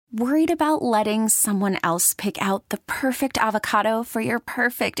Worried about letting someone else pick out the perfect avocado for your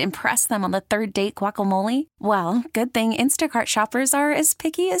perfect impress them on the third date guacamole? Well, good thing Instacart shoppers are as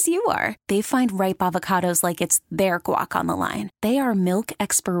picky as you are. They find ripe avocados like it's their guac on the line. They are milk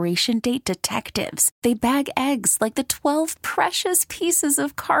expiration date detectives. They bag eggs like the 12 precious pieces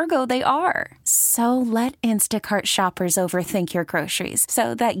of cargo they are. So let Instacart shoppers overthink your groceries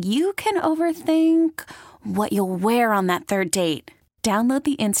so that you can overthink what you'll wear on that third date. Download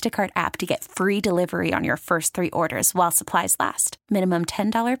the Instacart app to get free delivery on your first 3 orders while supplies last. Minimum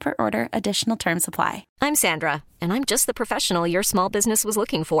 $10 per order. Additional terms apply. I'm Sandra, and I'm just the professional your small business was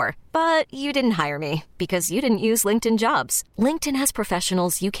looking for. But you didn't hire me because you didn't use LinkedIn Jobs. LinkedIn has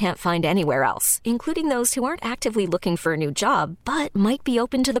professionals you can't find anywhere else, including those who aren't actively looking for a new job, but might be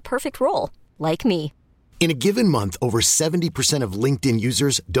open to the perfect role, like me. In a given month, over 70% of LinkedIn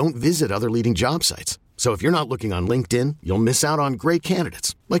users don't visit other leading job sites. So if you're not looking on LinkedIn, you'll miss out on great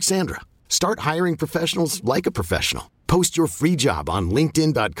candidates like Sandra. Start hiring professionals like a professional. Post your free job on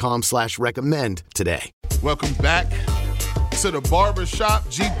linkedin.com/recommend today. Welcome back to the barber shop.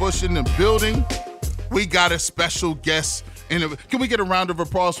 G. Bush in the building. We got a special guest. Can we get a round of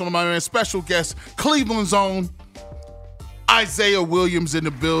applause from my man? Special guest, Cleveland's own Isaiah Williams in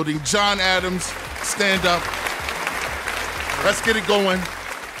the building. John Adams, stand up. Let's get it going.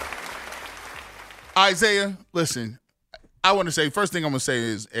 Isaiah, listen, I want to say, first thing I'm going to say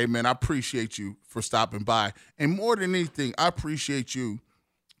is, hey, man, I appreciate you for stopping by. And more than anything, I appreciate you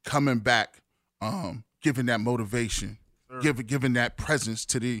coming back, giving that motivation, giving that presence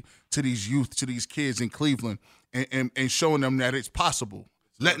to these youth, to these kids in Cleveland, and showing them that it's possible,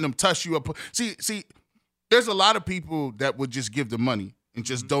 letting them touch you up. See, there's a lot of people that would just give the money and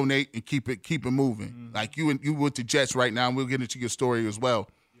just donate and keep it moving. Like you with the Jets right now, and we'll get into your story as well.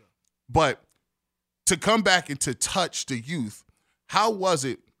 Yeah. But to come back and to touch the youth, how is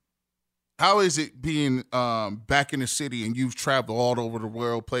it being back in the city, and you've traveled all over the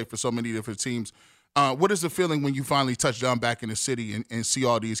world, played for so many different teams? What is the feeling when you finally touch down back in the city and see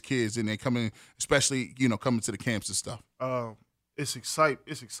all these kids and they coming, especially, coming to the camps and stuff? It's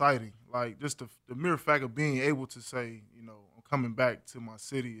exciting. Like, just the mere fact of being able to say, I'm coming back to my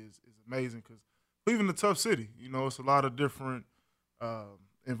city is amazing, because Cleveland's a tough city. It's a lot of different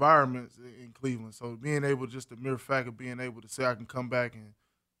environments in Cleveland. So being able, just the mere fact of being able to say I can come back and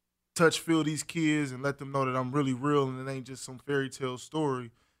feel these kids and let them know that I'm really real and it ain't just some fairy tale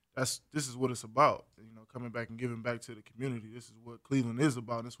story. This is what it's about. Coming back and giving back to the community. This is what Cleveland is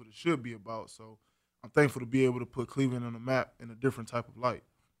about. And this is what it should be about. So I'm thankful to be able to put Cleveland on the map in a different type of light.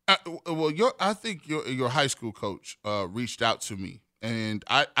 I think your high school coach reached out to me, and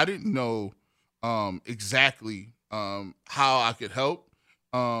I didn't know exactly how I could help.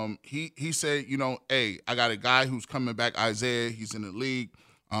 He said, hey, I got a guy who's coming back, Isaiah. He's in the league.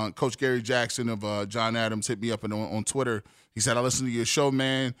 Coach Gary Jackson of John Adams hit me up on Twitter. He said, I listened to your show,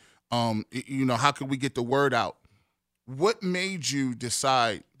 man. How can we get the word out? What made you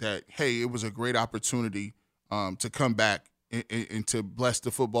decide that, hey, it was a great opportunity to come back and to bless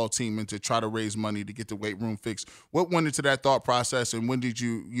the football team and to try to raise money to get the weight room fixed? What went into that thought process, and when did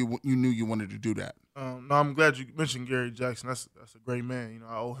you knew you wanted to do that? No, I'm glad you mentioned Gary Jackson. That's a great man.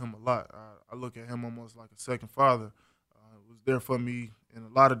 I owe him a lot. I look at him almost like a second father. Was there for me in a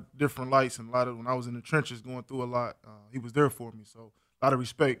lot of different lights, and when I was in the trenches going through a lot, he was there for me. So a lot of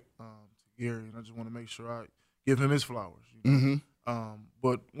respect to Gary, and I just want to make sure I give him his flowers.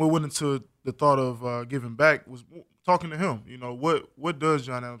 But what went into the thought of giving back was talking to him. What does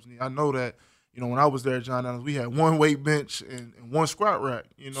John Adams need? I know that, when I was there at John Adams, we had one weight bench and one squat rack,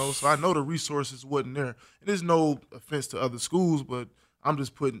 so I know the resources wasn't there. And there's no offense to other schools, but I'm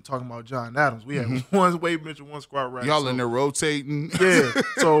just talking about John Adams. We had one weight bench and one squat rack. Y'all in there rotating. Yeah.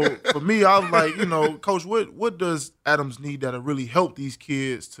 So for me, I was like, Coach, what does Adams need that'll really help these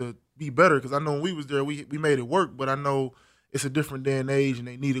kids to be better? Because I know when we was there, we made it work, but I know it's a different day and age and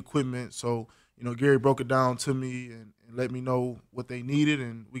they need equipment. So, Gary broke it down to me and let me know what they needed,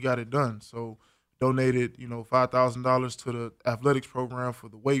 and we got it done. So donated, $5,000 to the athletics program for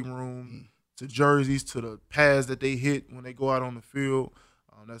the weight room, to jerseys, to the pads that they hit when they go out on the field.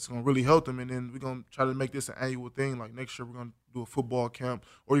 That's going to really help them. And then we're going to try to make this an annual thing. Like next year we're going to do a football camp,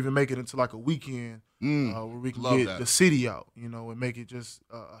 or even make it into like a weekend where we can get the city out, and make it just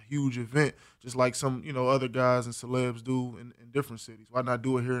a huge event, just like some, other guys and celebs do in different cities. Why not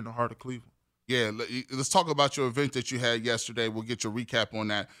do it here in the heart of Cleveland? Yeah, let's talk about your event that you had yesterday. We'll get your recap on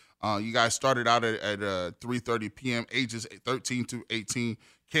that. You guys started out at 3:30 p.m., ages 13 to 18.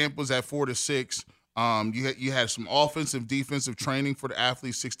 Camp was at 4 to 6. You had some offensive, defensive training for the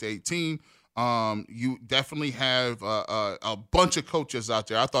athletes 6 to 18. You definitely have a bunch of coaches out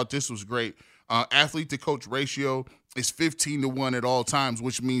there. I thought this was great. Athlete to coach ratio is 15-1 at all times,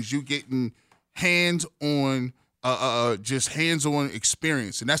 which means you getting hands-on, just hands-on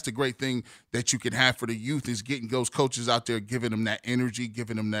experience. And that's the great thing that you can have for the youth is getting those coaches out there, giving them that energy,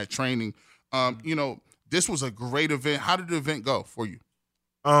 giving them that training. This was a great event. How did the event go for you?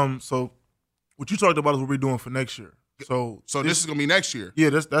 So what you talked about is what we're doing for next year. So this is gonna be next year. Yeah,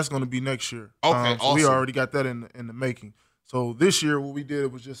 that's gonna be next year. Okay, so awesome. We already got that in the making. So this year, what we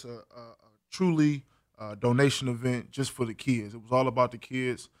did was just a truly donation event just for the kids. It was all about the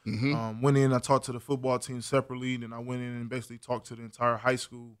kids. Mm-hmm. Went in, I talked to the football team separately, then I went in and basically talked to the entire high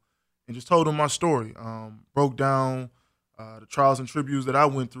school and just told them my story. Broke down the trials and tributes that I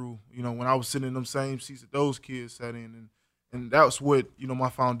went through. When I was sitting in them same seats that those kids sat in, and that's what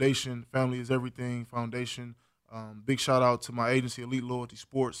my foundation, Family is Everything Foundation. Big shout out to my agency, Elite Loyalty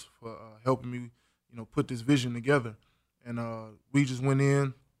Sports, for helping me, put this vision together. And we just went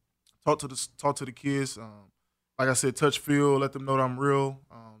in, talked to the kids. Like I said, touch, feel, let them know that I'm real.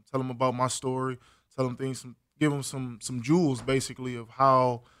 Tell them about my story. Tell them things, give them some jewels basically of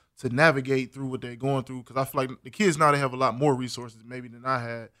how to navigate through what they're going through. Because I feel like the kids now, they have a lot more resources maybe than I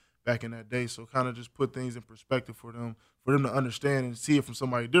had back in that day. So kind of just put things in perspective for them to understand and see it from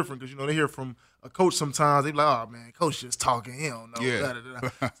somebody different. Because, they hear from a coach sometimes, they be like, oh, man, coach just talking. He don't know. Yeah. Da, da,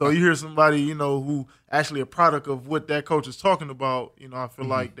 da. So you hear somebody, who actually a product of what that coach is talking about, I feel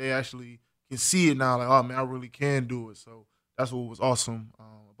like they actually can see it now. Like, oh, man, I really can do it. So that's what was awesome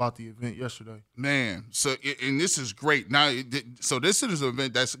about the event yesterday. Man, so and this is great. Now, so this is an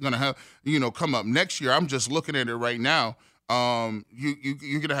event that's going to have, come up next year. I'm just looking at it right now.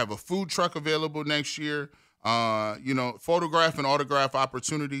 You're going to have a food truck available next year. Photograph and autograph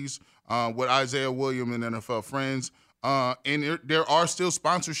opportunities with Isaiah Williams and NFL Friends. And there are still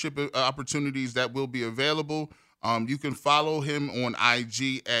sponsorship opportunities that will be available. You can follow him on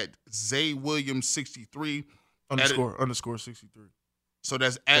IG at ZayWilliams63. Underscore 63. So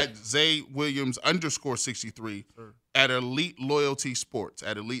that's at ZayWilliams _63 at Elite Loyalty Sports,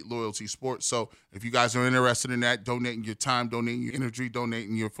 So if you guys are interested in that, donating your time, donating your energy,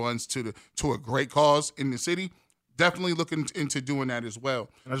 donating your funds to a great cause in the city, definitely looking into doing that as well.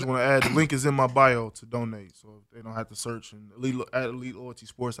 And I just want to add, the link is in my bio to donate, so they don't have to search. And at Elite Loyalty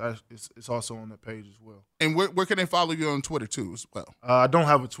Sports, it's also on that page as well. And where can they follow you on Twitter too as well? I don't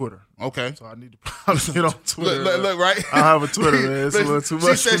have a Twitter. Okay. So I need to probably get on Twitter. Look, right? I have a Twitter, man. It's a little too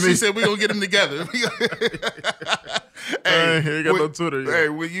much for me. She said we're going to get them together. Hey, I ain't got no Twitter yet. Hey,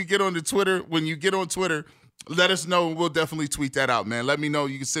 when you get on Twitter, let us know, and we'll definitely tweet that out, man. Let me know.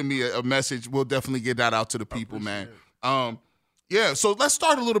 You can send me a message. We'll definitely get that out to the people, man. Yeah, so let's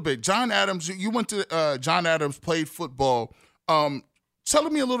start a little bit. John Adams, you went to John Adams, played football. Tell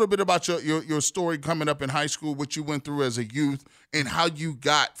me a little bit about your story coming up in high school, what you went through as a youth, and how you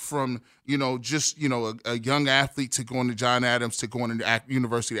got from, a young athlete to going to John Adams to going to the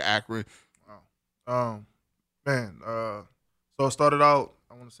University of Akron. Wow. So I started out,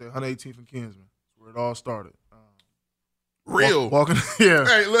 I want to say 118th and Kinsman. That's where it all started. Real? Walking, yeah.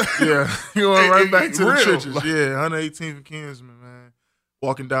 Hey, look. Yeah. Going right back to real. the trenches. Yeah, 118th and Kinsman, man.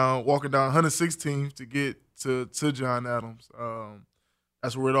 Walking down 116th to get to John Adams.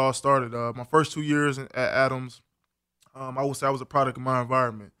 That's where it all started. My first 2 years at Adams, I would say I was a product of my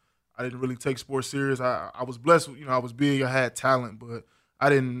environment. I didn't really take sports serious. I was blessed, I was big, I had talent, but I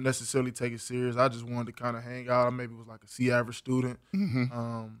didn't necessarily take it serious. I just wanted to kind of hang out. I maybe was like a C average student.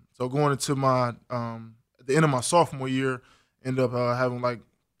 Mm-hmm. So going into my at the end of my sophomore year, ended up having a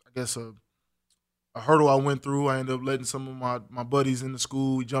hurdle I went through. I ended up letting some of my buddies in the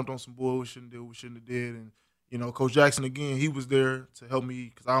school. We jumped on some bull we shouldn't have did. And Coach Jackson again, he was there to help me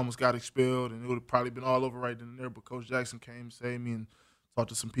because I almost got expelled, and it would have probably been all over right then and there. But Coach Jackson came, saved me, and talked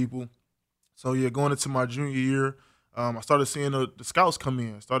to some people. So yeah, going into my junior year. I started seeing the scouts come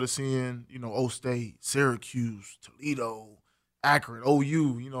in. Started seeing, O State, Syracuse, Toledo, Akron,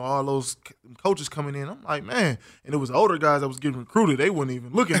 OU, all those coaches coming in. I'm like, man. And it was older guys that was getting recruited. They weren't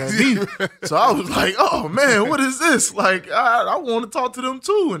even looking at me. So I was like, oh, man, what is this? Like, I want to talk to them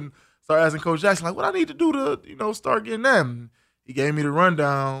too. And started asking Coach Jackson, like, what I need to do to, start getting them. And he gave me the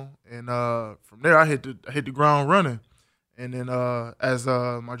rundown. And from there, I hit the ground running. And then as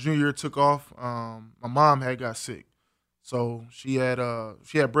my junior year took off, my mom had got sick. So she had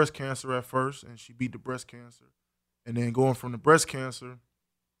breast cancer at first, and she beat the breast cancer. And then going from the breast cancer,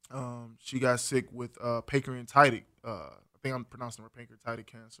 she got sick with pancreatitis. I think I'm pronouncing it pancreatitis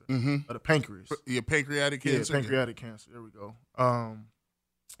cancer. Mm-hmm. The pancreas. Your pancreatic cancer? Yeah, pancreatic cancer. There we go.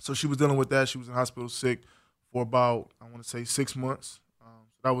 So she was dealing with that. She was in hospital sick for about, I want to say, 6 months.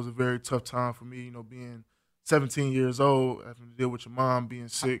 So that was a very tough time for me, being 17 years old, having to deal with your mom being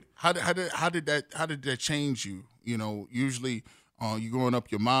sick. How did that change you? Usually you growing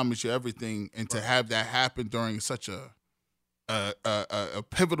up, your mom is your everything, and to have that happen during such a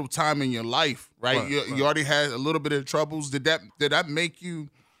pivotal time in your life, right? You already had a little bit of troubles. Did that make you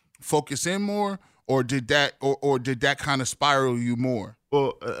focus in more, or did that kind of spiral you more?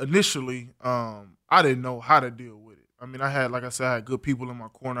 Well, initially, I didn't know how to deal with it. I mean, I had good people in my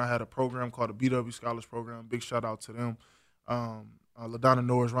corner. I had a program called the BW Scholars Program. Big shout out to them. LaDonna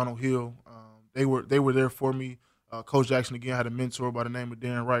Norris, Ronald Hill. They were there for me. Coach Jackson, again, had a mentor by the name of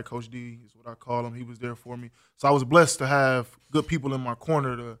Darren Wright. Coach D is what I call him. He was there for me. So I was blessed to have good people in my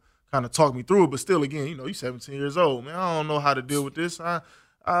corner to kind of talk me through it. But still, again, you're 17 years old. Man, I don't know how to deal with this. This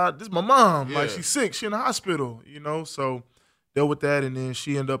is my mom. Yeah. Like, she's sick. She's in the hospital, So dealt with that, and then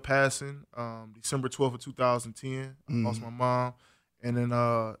she ended up passing December 12th of 2010. I lost my mom. And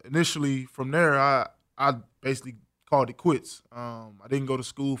then initially from there, I basically called it quits. I didn't go to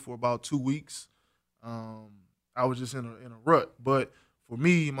school for about 2 weeks. I was just in a rut. But for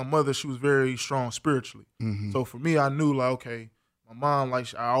me, my mother, she was very strong spiritually. Mm-hmm. So for me, I knew, like, okay, my mom, like,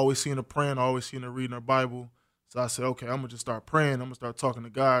 I always seen her praying. I always seen her reading her Bible. So I said, okay, I'm going to just start praying. I'm going to start talking to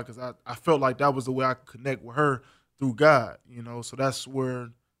God, because I felt like that was the way I could connect with her through God, So that's where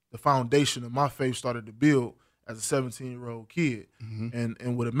the foundation of my faith started to build as a 17-year-old kid. Mm-hmm.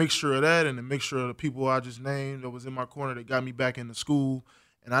 And with a mixture of that and a mixture of the people I just named that was in my corner that got me back into school.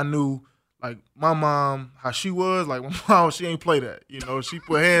 And I knew, like, my mom, how she was, like, my mom, she ain't play that. She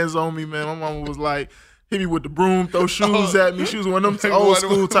put hands on me, man. My mama was like, hit me with the broom, throw shoes at me. She was one of them old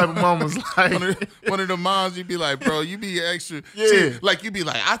school type of mamas. Like, one of the moms, you'd be like, bro, you be extra. Yeah. See, like, you be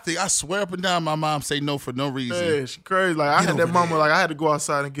like, I swear up and down my mom say no for no reason. Yeah, she crazy. Like, I had that mama, like, I had to go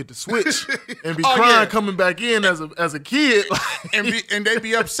outside and get the switch and be crying coming back in as a kid. and they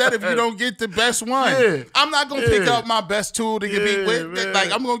be upset if you don't get the best one. Yeah. I'm not going to pick out my best tool to get me with.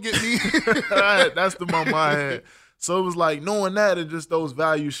 Like, I'm going to get me. That's the mama I had. So it was like, knowing that and just those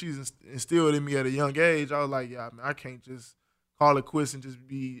values she's instilled in me at a young age, I was like, yeah, I can't just call it quits and just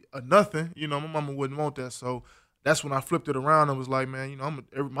be a nothing. My mama wouldn't want that. So that's when I flipped it around and was like, man,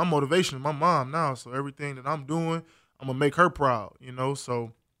 my motivation is my mom now. So everything that I'm doing, I'm going to make her proud,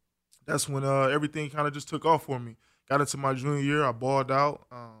 So that's when everything kind of just took off for me. Got into my junior year, I balled out.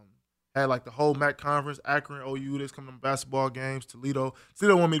 Had like the whole MAC conference, Akron, OU, that's coming to basketball games, Toledo.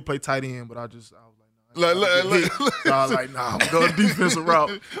 Toledo wanted me to play tight end, but I was like, so I was like, nah, I'm going defensive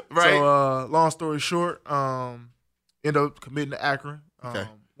route. Right. So long story short, ended up committing to Akron.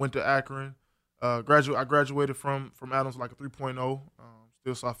 Went to Akron. I graduated from Adams like a 3.0.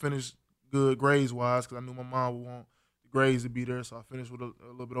 Still, so I finished good grades wise, because I knew my mom would want the grades to be there. So I finished with a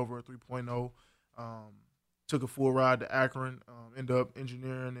little bit over a 3.0. Took a full ride to Akron. Ended up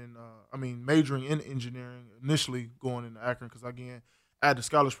majoring in engineering initially, going into Akron, because again, I had the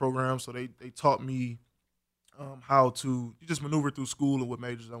scholars program, so they taught me how to just maneuver through school and what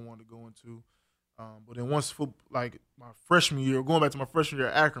majors I wanted to go into. But then my freshman year, going back to my freshman year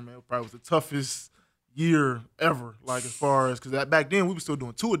at Akron, man, it probably was the toughest year ever. Like, as far as, because back then we were still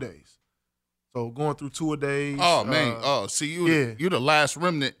doing two-a-days. So going through two-a-days. Oh man, see you're the last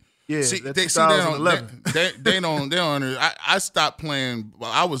remnant. Yeah, see, that's 2011. They don't. I stopped playing.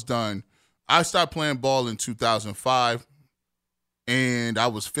 Well, I was done. I stopped playing ball in 2005. And I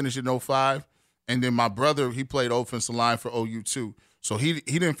was finishing 05, and then my brother, he played offensive line for OU too, so he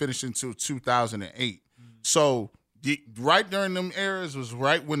didn't finish until 2008. So right during them eras was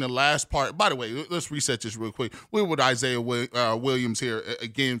right when the last part. By the way, let's reset this real quick. We're with Isaiah Williams here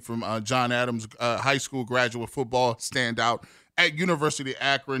again from John Adams High School, graduate football standout at University of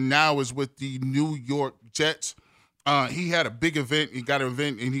Akron. Now is with the New York Jets. He had a big event. He got an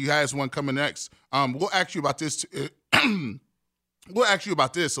event, and he has one coming next. We'll ask you about this. We'll ask you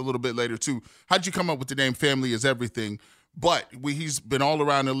about this a little bit later, too. How'd you come up with the name Family is Everything? But he's been all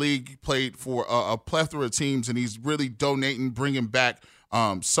around the league, played for a plethora of teams, and he's really donating, bringing back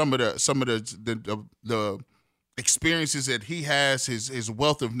some of the experiences that he has, his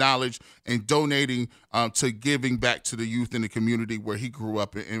wealth of knowledge, and donating to giving back to the youth in the community where he grew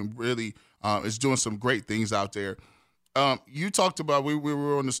up, and really is doing some great things out there. You talked about, we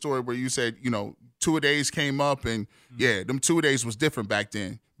were on the story where you said, two-a-days came up, and them two-a-days was different back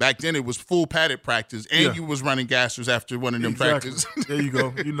then. Back then it was full padded practice, and you was running gassers after one of them practices. There you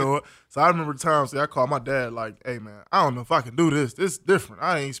go. You know it. So I remember times I called my dad like, hey, man, I don't know if I can do this. This is different.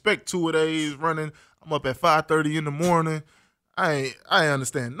 I ain't expect two-a-days running. I'm up at 5:30 in the morning. I ain't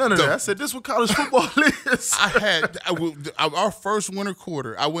understand none of that. I said, this is what college football is. Our first winter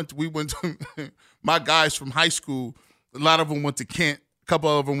quarter, we went to my guys from high school. A lot of them went to Kent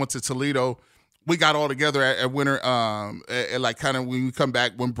couple of them went to Toledo. We got all together at winter, at like kind of when we come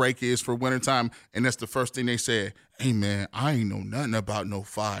back when break is for wintertime, and that's the first thing they said. Hey man, I ain't know nothing about no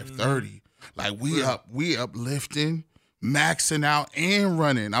 5:30. Like we up lifting, maxing out, and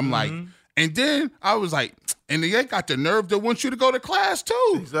running. I'm like, and then I was like, and they got the nerve to want you to go to class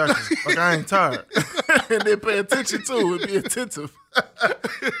too. Exactly. Like I ain't tired. And they pay attention too and be attentive.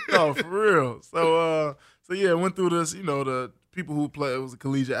 No, for real. So yeah, went through this, the people who play, it was the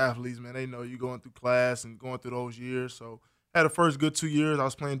collegiate athletes, man, they know you going through class and going through those years. So had the first good 2 years. I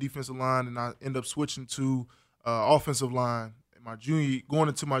was playing defensive line, and I ended up switching to offensive line going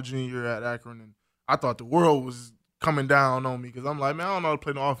into my junior year at Akron. And I thought the world was coming down on me because I'm like, man, I don't know how to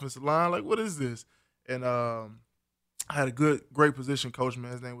play the offensive line. Like, what is this? And I had a great position coach,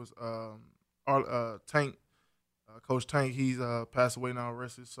 man. His name was Tank. Coach Tank. He's passed away now,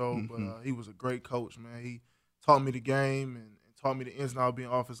 rest his soul. But he was a great coach, man. He taught me the game and taught me the ins and outs of being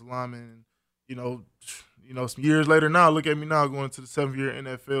offensive lineman. And, some years later now, look at me now going into the 7th year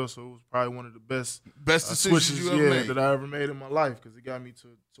NFL. So it was probably one of the best decisions you ever made that I ever made in my life because it got me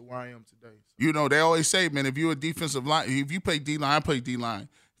to where I am today. So. They always say, man, if you're a defensive line, if you play D-line, I play D-line.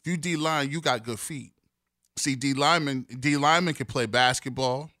 If you D-line, you got good feet. See, D-linemen can play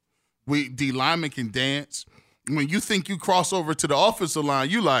basketball. D-linemen can dance. When you think you cross over to the offensive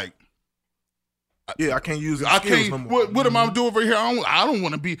line, you like, yeah, I can't use it. I can't. No more. What am I doing over here? I don't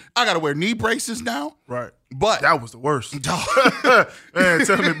want to be. I got to wear knee braces now. Right. But that was the worst. Man,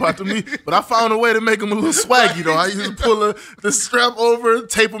 tell me about me. But I found a way to make them a little swaggy, though. I used to pull the strap over,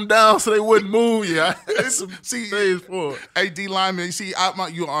 tape them down so they wouldn't move. Yeah. See, for it. Hey, D lineman. See,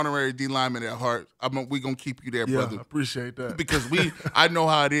 you're honorary D lineman at heart. We gonna keep you there, brother. I appreciate that because I know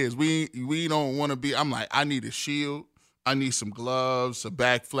how it is. We don't want to be. I'm like, I need a shield. I need some gloves, some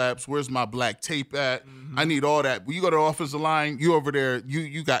back flaps. Where's my black tape at? I need all that. When you go to the offensive line, you over there,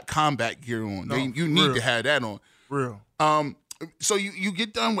 you got combat gear on. No, you need to have that on. Real. So you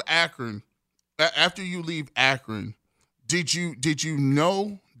get done with Akron. After you leave Akron, did you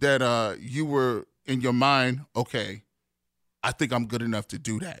know that you were in your mind, okay, I think I'm good enough to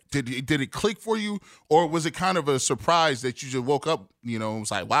do that? Did it click for you, or was it kind of a surprise that you just woke up, and was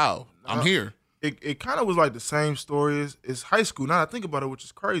like, wow, I'm here? It kind of was like the same story as high school. Now I think about it, which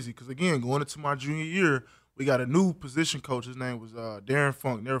is crazy because, again, going into my junior year, we got a new position coach. His name was Darren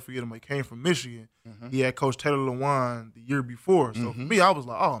Funk. Never forget him. He came from Michigan. He had Coach Taylor Lewan the year before. So for me, I was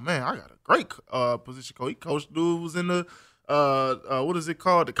like, oh, man, I got a great position coach. He coached dude was in the, what is it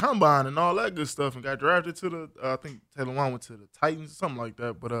called, the Combine and all that good stuff, and got drafted to the, I think Taylor Lewan went to the Titans or something like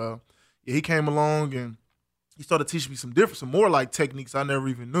that. But, yeah, he came along and he started teaching me some more like techniques I never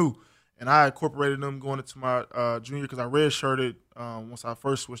even knew. And I incorporated them going into my junior because I redshirted once I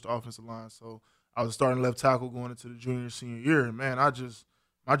first switched to offensive line. So I was starting left tackle going into the senior year. And, man,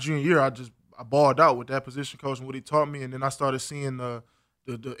 my junior year, I balled out with that position coach and what he taught me. And then I started seeing the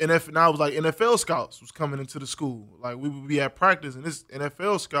NFL. Now it was like NFL scouts was coming into the school. Like we would be at practice, and this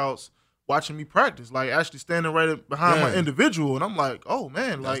NFL scouts watching me practice, like actually standing right behind my individual. And I'm like, oh,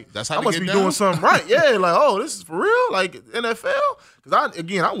 man, that's how I must be doing something right. Yeah, like, oh, this is for real? Like NFL? Because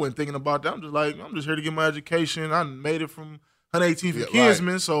I wasn't thinking about that. I'm just here to get my education. I made it from 118th and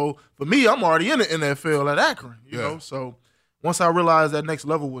Kinsman. Right. So for me, I'm already in the NFL at Akron, you know? So once I realized that next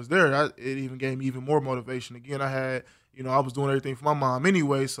level was there, it even gave me even more motivation. Again, I had, I was doing everything for my mom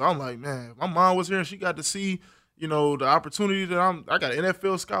anyway. So I'm like, man, my mom was here and she got to see, the opportunity that I got an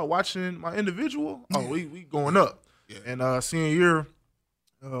NFL scout watching my individual. Oh, we going up. Yeah. And senior year,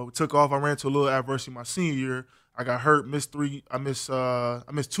 we took off. I ran into a little adversity my senior year. I got hurt, missed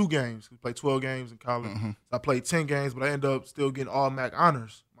 2 games. We played 12 games in college. I played 10 games, but I ended up still getting all MAC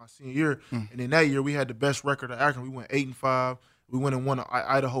honors my senior year. And in that year, we had the best record at Akron. We went 8-5. We went and won an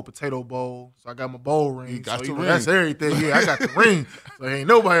Idaho Potato Bowl. So I got my bowl ring. You got the ring. That's everything. Yeah, I got the ring. So ain't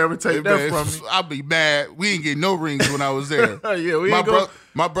nobody ever take that from me. I'll be mad. We ain't get no rings when I was there.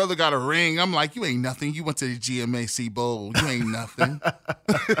 My brother got a ring. I'm like, you ain't nothing. You went to the GMAC Bowl. You ain't nothing.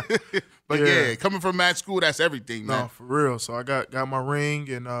 But yeah, coming from Matt school, that's everything, man. No, for real. So I got my ring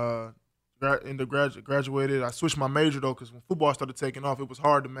and graduated. I switched my major though because when football started taking off, it was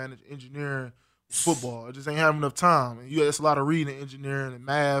hard to manage engineering. Football, I just ain't having enough time. And it's a lot of reading, engineering, and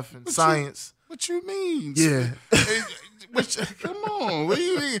math, and science. What you mean? Yeah. Come on. What do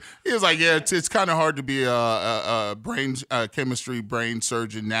you mean? He was like, yeah, it's kind of hard to be a brain chemistry brain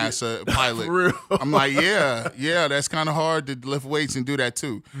surgeon, NASA pilot. For real? I'm like, yeah, that's kind of hard to lift weights and do that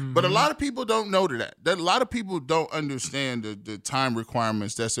too. But a lot of people don't know that. A lot of people don't understand the time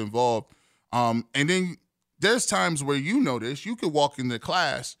requirements that's involved. And then there's times where you could walk into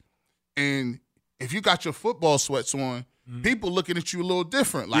class and if you got your football sweats on, people looking at you a little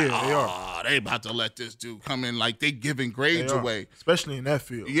different. Like, they about to let this dude come in. Like, they giving grades away. Especially in that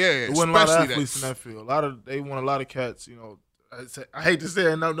field. Yeah, there wasn't a lot of athletes in that field. They want a lot of cats, I hate to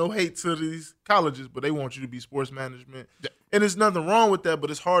say it, no hate to these colleges, but they want you to be sports management. And there's nothing wrong with that,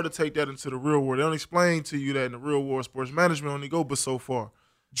 but it's hard to take that into the real world. They don't explain to you that in the real world, sports management only go but so far.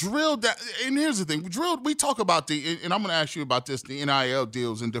 Drill that, and here's the thing. We talk about and I'm going to ask you about this, the NIL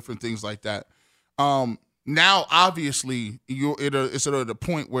deals and different things like that. Now, obviously, it's at a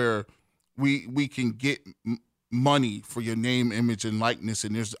point where we can get money for your name, image, and likeness,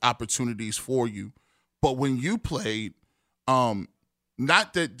 and there's opportunities for you. But when you played,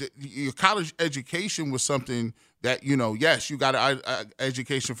 not that your college education was something that, yes, you got an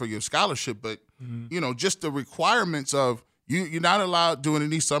education for your scholarship, but, just the requirements of you're not allowed doing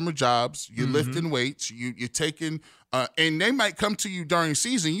any summer jobs. You're lifting weights. You're taking and they might come to you during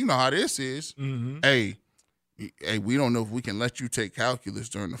season. You know how this is. Hey, we don't know if we can let you take calculus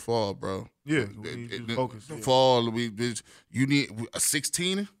during the fall, bro. Yeah, focus. The fall, you need a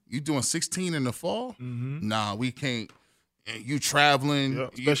 16. You doing 16 in the fall? Nah, we can't. You traveling,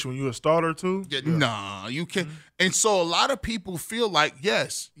 especially when you're a starter too. Nah, you can't. And so a lot of people feel like,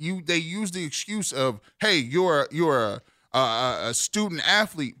 yes, they use the excuse of, hey, you're a student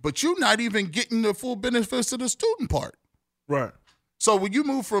athlete, but you're not even getting the full benefits of the student part. Right. So when you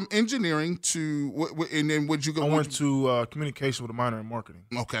move from engineering to, and then would you go? I went to communication with a minor in marketing.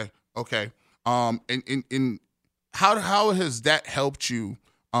 Okay. And how has that helped you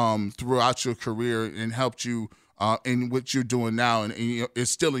throughout your career and helped you in what you're doing now and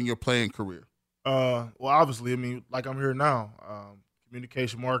it's still in your playing career? Well, obviously, I mean, like I'm here now.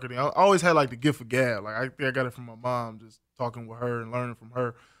 Communication marketing. I always had like the gift of gab. Like I think I got it from my mom, just talking with her and learning from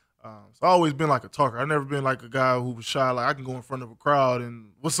her. So I always been like a talker. I never been like a guy who was shy. Like I can go in front of a crowd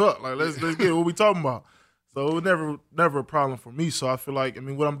and what's up? Like let's get it, what we talking about. So it was never a problem for me. So I feel like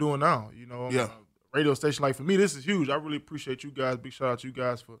what I'm doing now. Radio station. Like for me, this is huge. I really appreciate you guys. Big shout out to you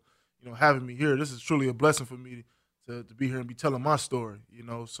guys for having me here. This is truly a blessing for me to be here and be telling my story.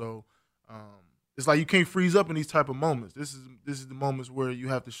 So. It's like you can't freeze up in these type of moments. This is the moments where you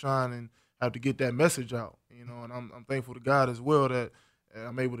have to shine and have to get that message out, and I'm thankful to God as well that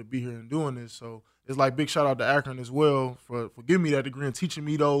I'm able to be here and doing this. So it's like big shout out to Akron as well for giving me that degree and teaching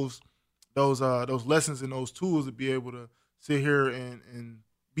me those lessons and those tools to be able to sit here and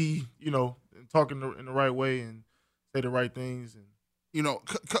be and talk in the right way and say the right things. And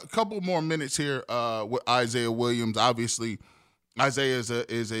couple more minutes here with Isaiah Williams. Obviously, Isaiah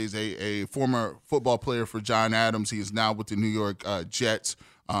is a former football player for John Adams. He is now with the New York Jets.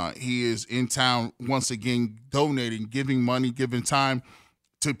 He is in town once again, donating, giving money, giving time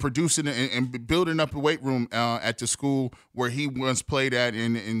to producing and building up a weight room at the school where he once played at,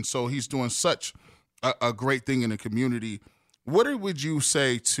 and so he's doing such a great thing in the community. What would you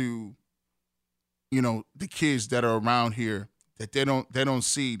say to the kids that are around here that they don't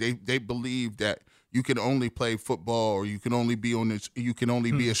see? They believe that you can only play football, or you can only be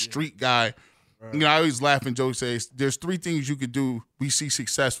be a street guy. Right. I always laugh and joke, say there's three things you could do. We see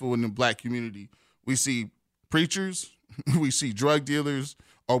successful in the black community. We see preachers, we see drug dealers,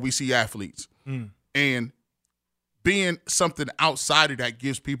 or we see athletes. And being something outside of that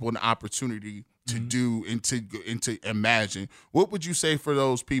gives people an opportunity to do and to imagine. What would you say for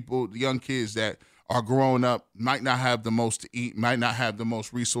those people, the young kids that are growing up, might not have the most to eat, might not have the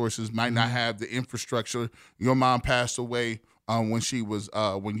most resources, might not have the infrastructure? Your mom passed away when she was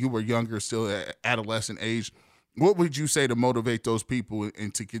when you were younger, still at adolescent age. What would you say to motivate those people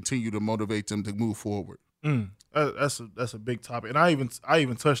and to continue to motivate them to move forward? That's a big topic, and I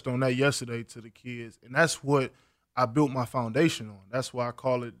even touched on that yesterday to the kids, and that's what I built my foundation on. That's why I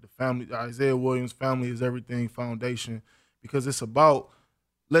call it the family. Isaiah Williams Family is Everything Foundation, because it's about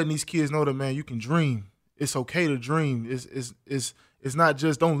letting these kids know that, man, you can dream. It's okay to dream. It's not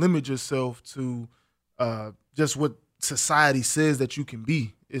just, don't limit yourself to just what society says that you can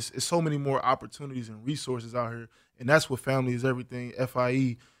be. It's so many more opportunities and resources out here, and that's what Family is Everything,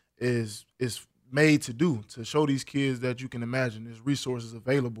 FIE, is made to do, to show these kids that you can imagine. There's resources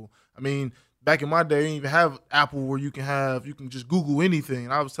available. I mean, back in my day, you didn't even have Apple where you can just Google anything.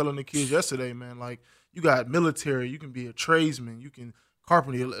 And I was telling the kids yesterday, man, like, you got military, you can be a tradesman, you can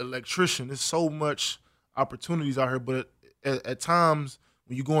carpenter, electrician. There's so much opportunities out here, but at times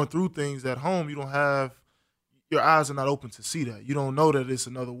when you're going through things at home, your eyes are not open to see that. You don't know that it's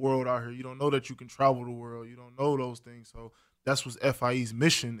another world out here. You don't know that you can travel the world. You don't know those things. So that's what FIE's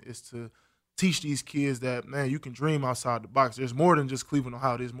mission is, to teach these kids that, man, you can dream outside the box. There's more than just Cleveland,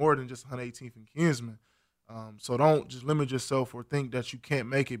 Ohio. There's more than just 118th and Kinsman. So don't just limit yourself or think that you can't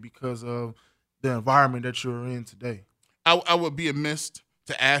make it because of the environment that you're in today. I would be amiss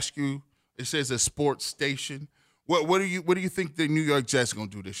to ask you. It says a sports station. What do you think the New York Jets gonna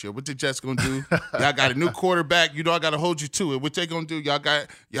do this year? What the Jets gonna do? Y'all got a new quarterback. You know I gotta hold you to it. What they gonna do? Y'all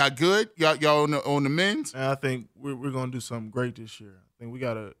good? Y'all on the men's? And I think we're gonna do something great this year. I think we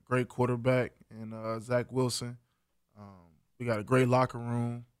got a great quarterback in Zach Wilson. We got a great locker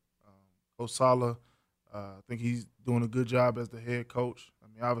room. Coach Saleh, I think he's doing a good job as the head coach. I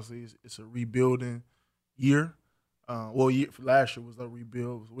mean, obviously it's a rebuilding year. Last year was a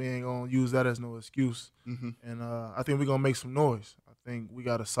rebuild. So we ain't going to use that as no excuse. Mm-hmm. And I think we're going to make some noise. I think we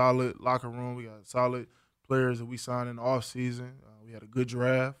got a solid locker room. We got solid players that we signed in the offseason. We had a good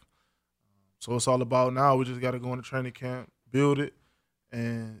draft. So it's all about now we just got to go into training camp, build it,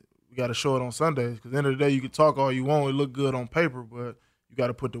 and we got to show it on Sundays. Because at the end of the day, you can talk all you want. It look good on paper, but you got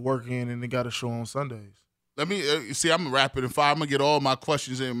to put the work in, and it got to show on Sundays. Let me see. I'm rapid and fire. I'm gonna get all my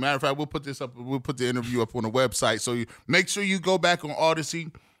questions in. Matter of fact, we'll put this up. We'll put the interview up on the website. So make sure you go back on Odyssey,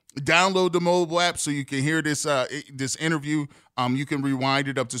 download the mobile app so you can hear this this interview. You can rewind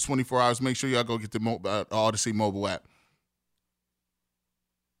it up to 24 hours. Make sure y'all go get the Odyssey mobile app.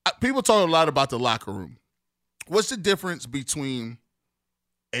 People talk a lot about the locker room. What's the difference between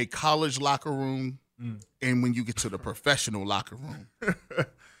a college locker room and when you get to the professional locker room?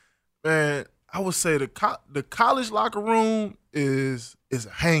 Man, I would say the college locker room is a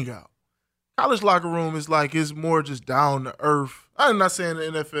hangout. College locker room is like it's more just down to earth. I'm not saying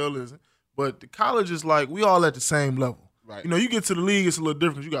the NFL isn't, but the college is like we all at the same level. Right. You know, you get to the league, it's a little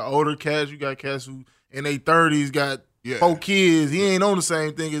different. You got older cats, you got cats who in their 30s got 4 kids. He ain't on the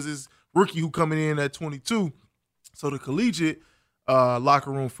same thing as this rookie who coming in at 22. So the collegiate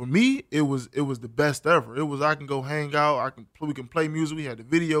locker room for me, it was the best ever. It was I can go hang out, we can play music. We had the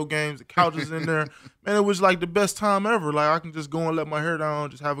video games, the couches in there. Man, it was like the best time ever. Like I can just go and let my hair down,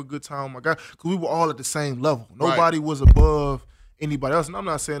 just have a good time with my guy. Because we were all at the same level. Nobody was above anybody else. And I'm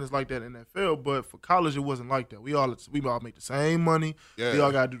not saying it's like that in NFL, but for college it wasn't like that. We all make the same money. Yeah. We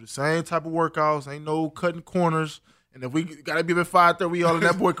all gotta do the same type of workouts. Ain't no cutting corners. And if we gotta be up at 5:30, we all in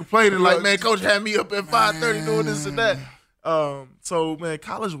that boy complaining like, man, coach had me up at 5:30 doing this and that. So man,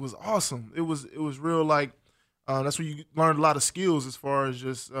 college was awesome. It was real like that's where you learned a lot of skills as far as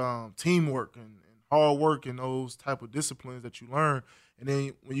just teamwork and hard work and those type of disciplines that you learn. And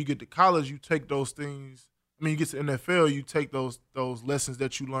then when you get to college, you take those things. I mean, you get to NFL, you take those lessons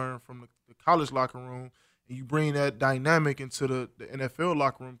that you learn from the college locker room and you bring that dynamic into the NFL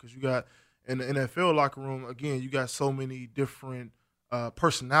locker room because you got in the NFL locker room again, you got so many different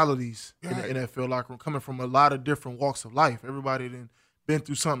personalities in the NFL locker room coming from a lot of different walks of life. Everybody then been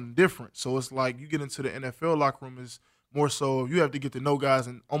through something different. So it's like you get into the NFL locker room is more so you have to get to know guys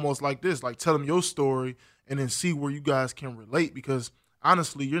and almost like this, like tell them your story and then see where you guys can relate because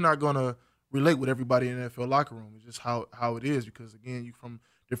honestly, you're not going to relate with everybody in the NFL locker room. It's just how it is because, again, you from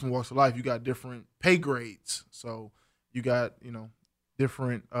different walks of life. You got different pay grades. So you got,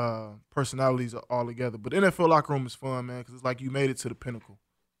 different personalities all together. But the NFL locker room is fun, man, because it's like you made it to the pinnacle.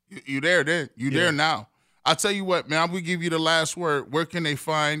 You there then. You there now. I'll tell you what, man, I'm going to give you the last word. Where can they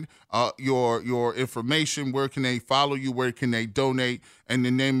find your information? Where can they follow you? Where can they donate? And the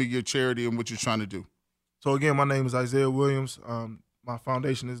name of your charity and what you're trying to do. So, again, my name is Isaiah Williams. My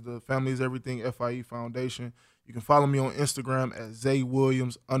foundation is the Family is Everything FIE Foundation. You can follow me on Instagram at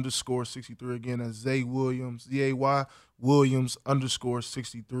ZayWilliams_63. Again, that's Zay Williams, Z-A-Y,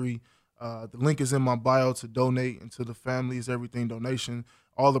 Williams_63. The link is in my bio to donate into the Family is Everything donation.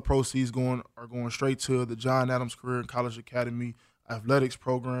 All the proceeds are going straight to the John Adams Career and College Academy athletics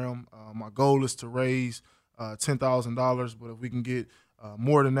program. My goal is to raise $10,000, but if we can get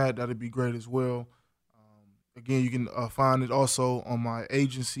more than that, that'd be great as well. Again, you can find it also on my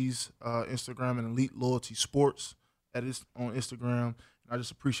agency's Instagram and Elite Loyalty Sports. That is on Instagram. I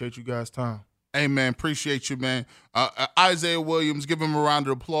just appreciate you guys' time. Hey, man, appreciate you, man. Isaiah Williams, give him a round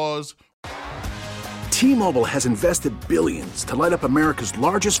of applause. T-Mobile has invested billions to light up America's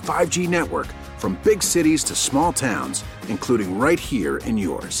largest 5G network from big cities to small towns, including right here in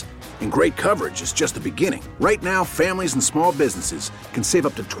yours. And great coverage is just the beginning. Right now, families and small businesses can save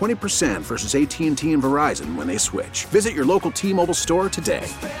up to 20% versus AT&T and Verizon when they switch. Visit your local T-Mobile store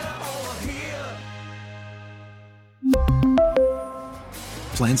today.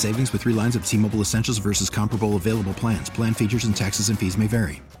 Plan savings with 3 lines of T-Mobile Essentials versus comparable available plans. Plan features and taxes and fees may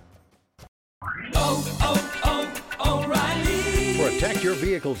vary. O'Reilly. For a Protect your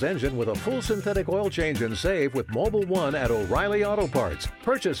vehicle's engine with a full synthetic oil change and save with Mobile One at O'Reilly Auto Parts.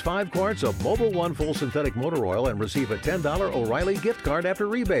 Purchase 5 quarts of Mobile One full synthetic motor oil and receive a $10 O'Reilly gift card after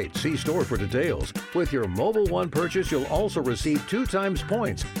rebate. See store for details. With your Mobile One purchase, you'll also receive 2 times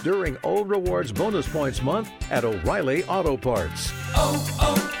points during O Rewards Bonus Points Month at O'Reilly Auto Parts.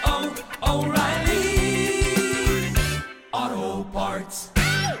 O'Reilly